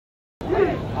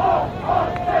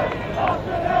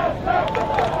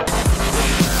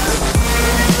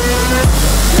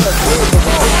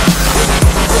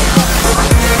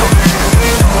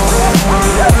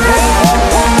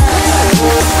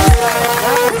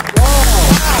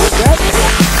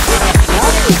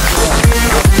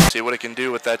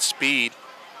that speed.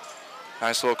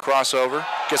 Nice little crossover.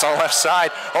 Gets on the left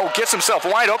side. Oh, gets himself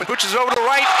wide open. Pushes it over to the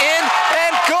right. In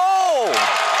and goal!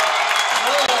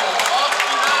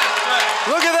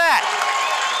 Look at that!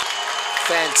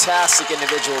 Fantastic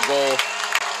individual goal.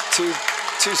 Two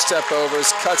step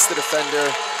overs, cuts the defender,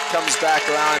 comes back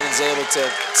around and is able to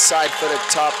side foot a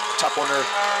top corner.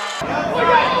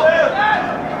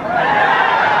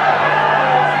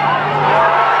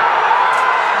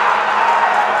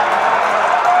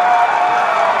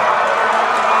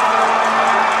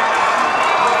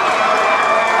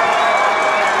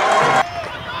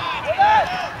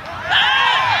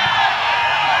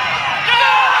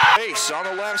 On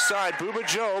the left side, Booba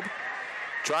Job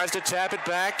tries to tap it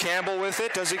back. Campbell with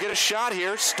it. Does he get a shot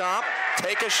here? Stop.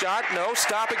 Take a shot. No.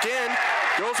 Stop again.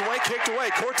 Goes away. Kicked away.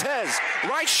 Cortez.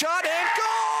 Right shot and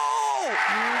goal!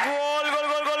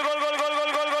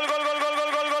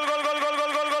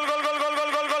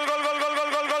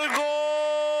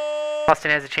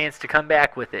 Austin has a chance to come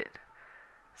back with it.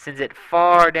 Sends it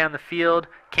far down the field.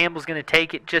 Campbell's going to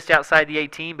take it just outside the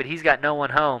 18, but he's got no one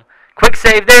home. Quick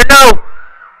save there. No!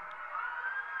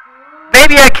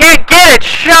 Maybe I can't get it.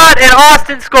 Shot and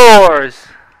Austin scores.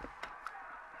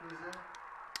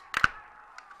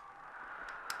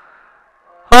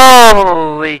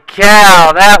 Holy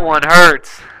cow, that one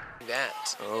hurts.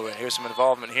 Oh, and here's some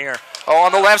involvement here. Oh,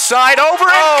 on the left side, over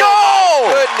and goal!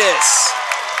 Goodness.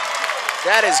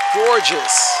 That is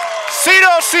gorgeous.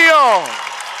 Cito Sion.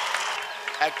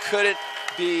 That couldn't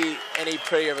be any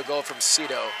prettier of a goal from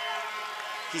Cito.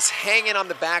 He's hanging on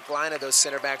the back line of those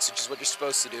center backs, which is what you're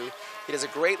supposed to do. He does a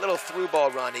great little through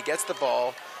ball run. He gets the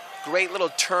ball, great little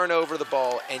turn over the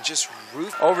ball, and just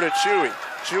over to Chewy.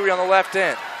 Chewy on the left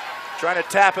end, trying to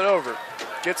tap it over.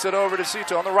 Gets it over to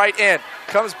Cito on the right end.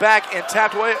 Comes back and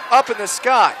tapped away up in the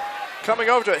sky. Coming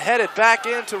over to it, headed back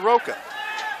into Roca.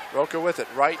 Roca with it,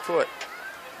 right foot.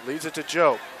 Leads it to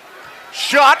Joe.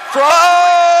 Shot from...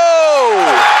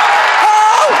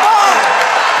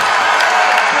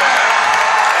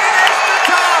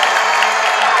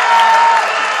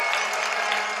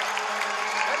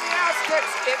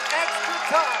 In extra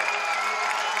time,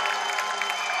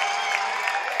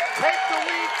 take the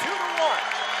lead 2-1.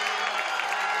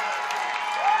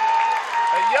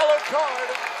 A yellow card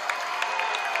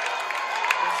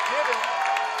is given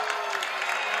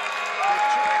to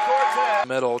Chewy Cortez.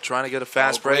 Middle, trying to get a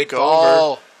fast break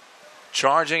ball. over.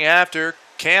 Charging after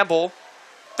Campbell.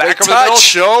 Back Good over the middle,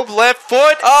 touch. Job, left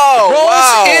foot.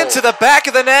 Rolls into the back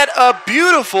of the net. A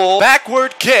beautiful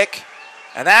backward kick.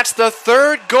 And that's the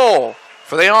third goal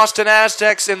for the Austin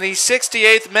Aztecs in the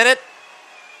 68th minute.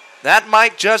 That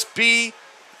might just be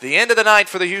the end of the night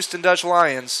for the Houston Dutch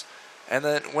Lions. And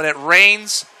then when it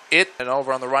rains, and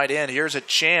over on the right end, here's a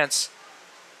chance.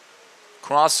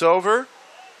 Crossover.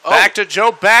 Back to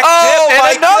Joe, back tip,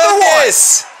 and another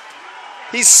goodness. One.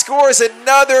 He scores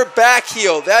another back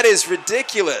heel. That is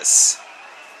ridiculous.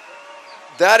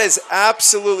 That is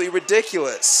absolutely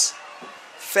ridiculous.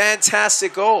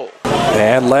 Fantastic goal.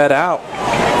 And let out.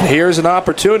 Here's an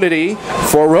opportunity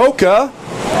for Roca.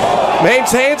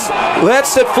 Maintains,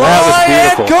 lets it fly, that was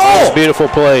beautiful. And goal! That was a beautiful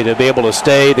play to be able to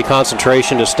stay, the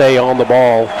concentration to stay on the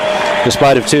ball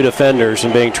despite of two defenders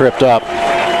and being tripped up.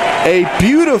 A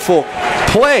beautiful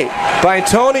play by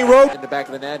Tony Roca. In the back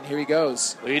of the net, and here he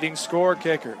goes. Leading score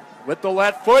kicker with the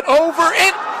left foot over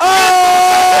and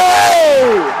oh!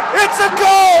 It's a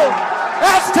goal!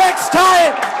 Aztecs tie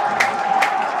it!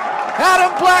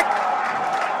 Adam Black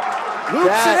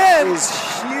loops it in. That is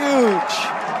huge.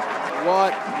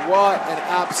 What an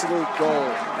absolute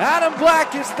goal. Adam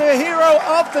Black is the hero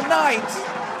of the night.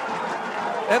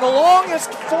 And the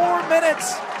longest 4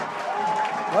 minutes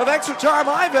of extra time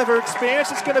I've ever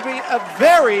experienced. It's going to be a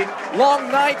very long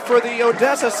night for the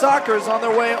Odessa Sockers on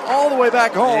their way all the way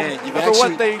back home for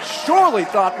what they surely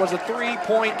thought was a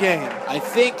 3-point game. I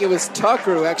think it was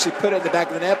Tucker who actually put it in the back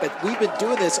of the net, but we've been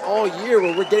doing this all year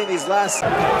where we're getting these last...